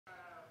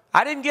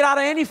I didn't get out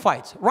of any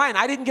fights. Ryan,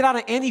 I didn't get out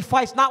of any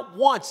fights. Not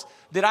once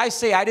did I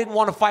say I didn't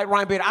want to fight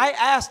Ryan Bader. I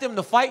asked him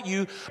to fight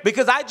you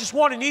because I just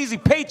want an easy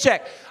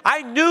paycheck.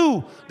 I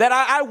knew that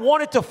I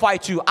wanted to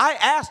fight you. I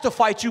asked to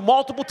fight you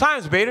multiple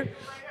times, Bader.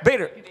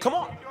 Bader, come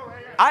on.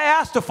 I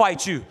asked to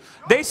fight you.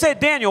 They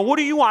said, Daniel, what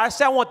do you want? I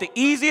said, I want the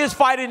easiest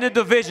fight in the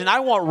division. I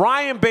want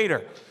Ryan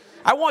Bader.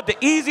 I want the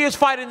easiest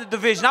fight in the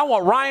division. I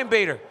want Ryan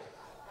Bader.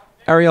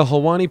 Ariel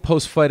Helwani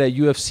post-fight at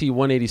UFC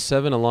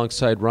 187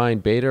 alongside Ryan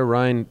Bader.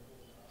 Ryan,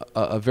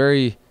 a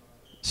very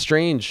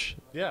strange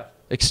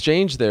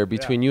exchange there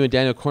between you and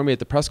Daniel Cormier at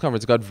the press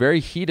conference. It got very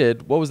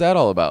heated. What was that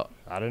all about?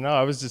 I don't know.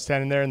 I was just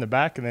standing there in the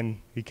back, and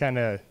then he kind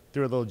of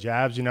threw a little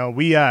jabs. You know,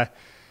 we were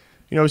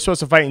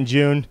supposed to fight in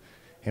June,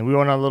 and we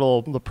went on a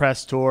little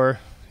press tour.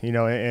 You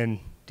know, and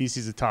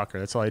DC's a talker.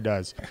 That's all he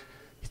does.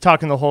 He's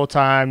talking the whole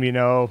time. You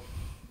know,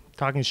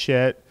 talking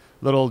shit,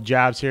 little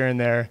jabs here and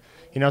there.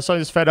 You know, so I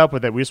was fed up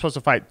with it. We were supposed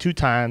to fight 2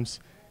 times,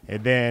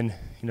 and then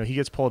he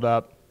gets pulled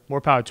up. More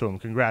power to him.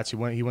 Congrats. He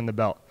won the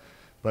belt.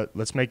 But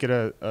let's make it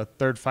a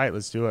 3rd fight.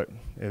 Let's do it.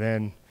 And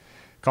then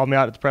called me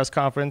out at the press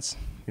conference,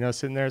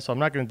 sitting there. So I'm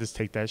not going to just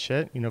take that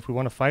shit. If we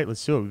want to fight,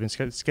 let's do it. We've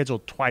been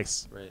scheduled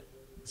twice. Right.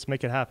 Let's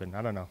make it happen.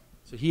 I don't know.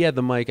 So he had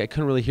the mic. I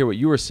couldn't really hear what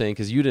you were saying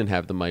because you didn't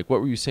have the mic.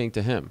 What were you saying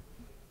to him?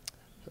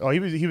 Oh, he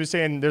was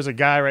saying there's a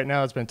guy right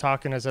now that's been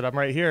talking. I said, I'm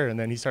right here. And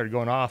then he started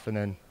going off. And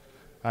then,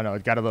 I don't know,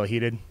 it got a little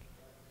heated.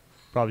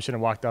 Probably shouldn't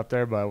have walked up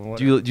there, but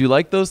do you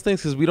like those things?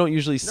 Because we don't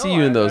usually see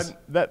you in those.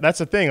 That's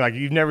the thing. Like,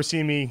 you've never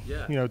seen me,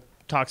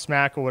 talk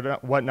smack or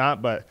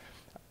whatnot. But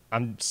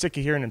I'm sick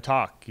of hearing him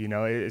talk.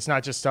 It's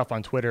not just stuff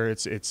on Twitter.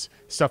 It's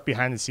stuff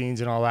behind the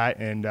scenes and all that.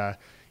 And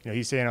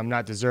he's saying I'm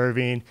not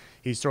deserving.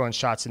 He's throwing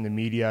shots in the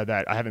media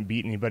that I haven't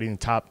beaten anybody in the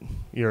top.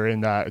 You're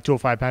in the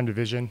 205-pound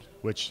division.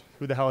 Which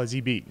who the hell has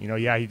he beat?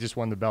 Yeah, he just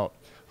won the belt.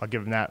 I'll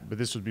give him that. But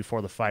this was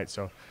before the fight,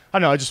 so I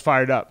don't know. I just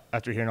fired up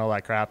after hearing all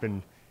that crap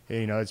and.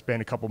 It's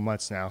been a couple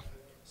months now.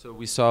 So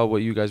we saw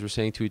what you guys were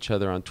saying to each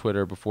other on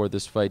Twitter before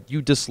this fight.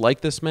 You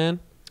dislike this man?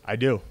 I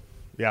do.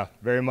 Yeah,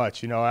 very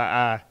much.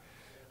 I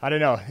don't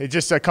know. It's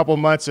just a couple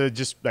months of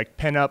just like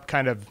pent up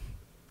kind of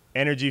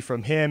energy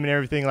from him and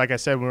everything. Like I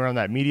said, we were on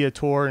that media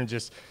tour and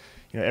just,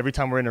 every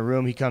time we're in a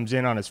room, he comes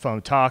in on his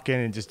phone talking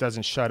and just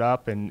doesn't shut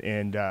up.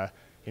 And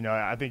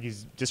I think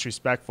he's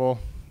disrespectful.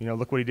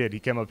 Look what he did. He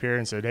came up here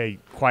and said, hey,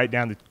 quiet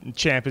down. The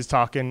champ is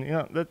talking.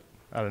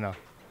 I don't know.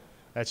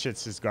 That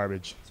shit's just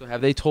garbage. So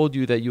have they told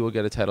you that you will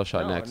get a title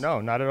shot next? No,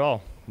 not at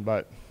all.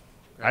 But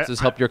this has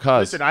helped your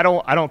cause. Listen, I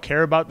don't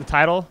care about the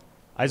title.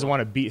 I just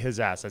want to beat his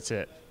ass. That's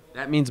it.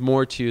 That means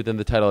more to you than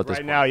the title at this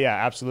point. Right now, yeah,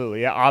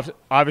 absolutely. Yeah,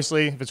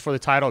 obviously, if it's for the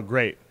title,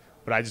 great.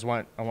 But I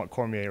want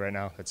Cormier right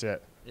now. That's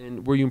it.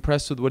 And were you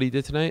impressed with what he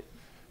did tonight?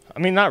 I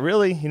mean, not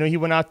really. He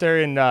went out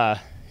there and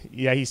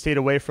he stayed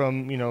away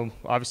from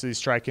obviously the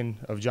striking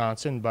of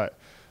Johnson. But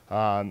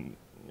I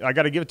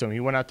got to give it to him. He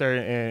went out there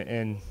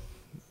and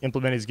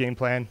implemented his game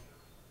plan,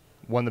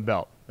 won the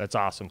belt. That's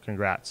awesome.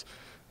 Congrats.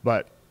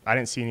 But I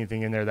didn't see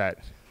anything in there that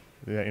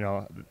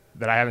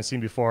I haven't seen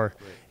before,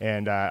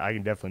 and I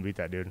can definitely beat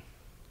that dude.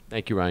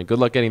 Thank you, Ryan. Good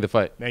luck getting the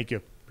fight. Thank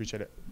you. Appreciate it.